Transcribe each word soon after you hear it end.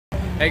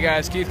Hey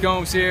guys, Keith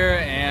Combs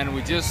here, and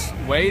we just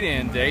weighed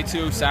in day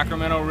 2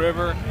 Sacramento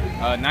River,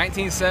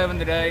 19.7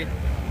 today.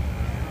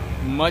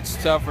 Much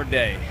tougher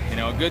day. You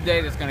know, a good day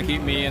that's going to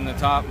keep me in the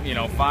top,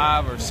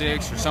 5 or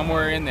 6 or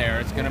somewhere in there.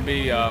 It's going to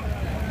be,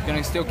 going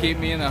to still keep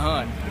me in the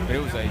hunt. But it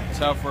was a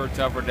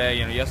tougher day.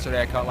 You know,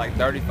 yesterday I caught like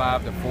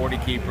 35 to 40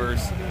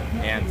 keepers,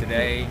 and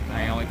today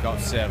I only caught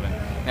 7.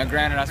 Now,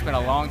 granted, I spent a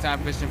long time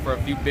fishing for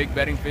a few big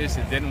bedding fish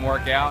that didn't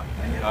work out.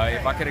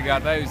 If I could have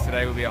got those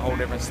today, it would be a whole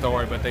different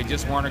story. But they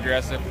just weren't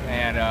aggressive,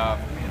 and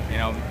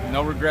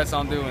no regrets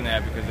on doing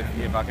that, because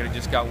if I could have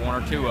just got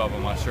 1 or 2 of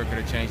them, I sure could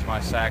have changed my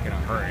sack in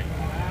a hurry.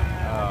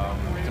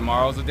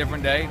 Tomorrow's a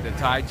different day. The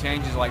tide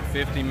changes like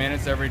 50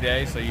 minutes every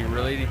day, so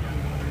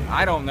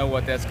I don't know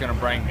what that's going to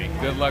bring me.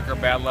 Good luck or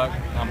bad luck,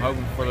 I'm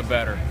hoping for the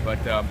better. But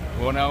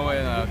we'll know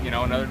in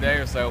another day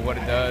or so what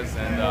it does.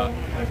 And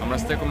I'm going to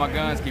stick with my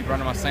guns, keep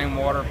running my same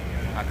water.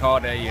 I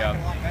caught the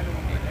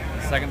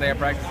second day of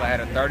practice, I had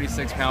a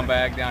 36-pound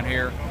bag down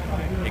here.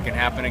 It can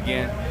happen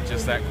again,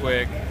 just that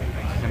quick.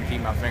 I'm just going to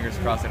keep my fingers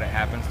crossed that it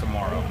happens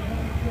tomorrow.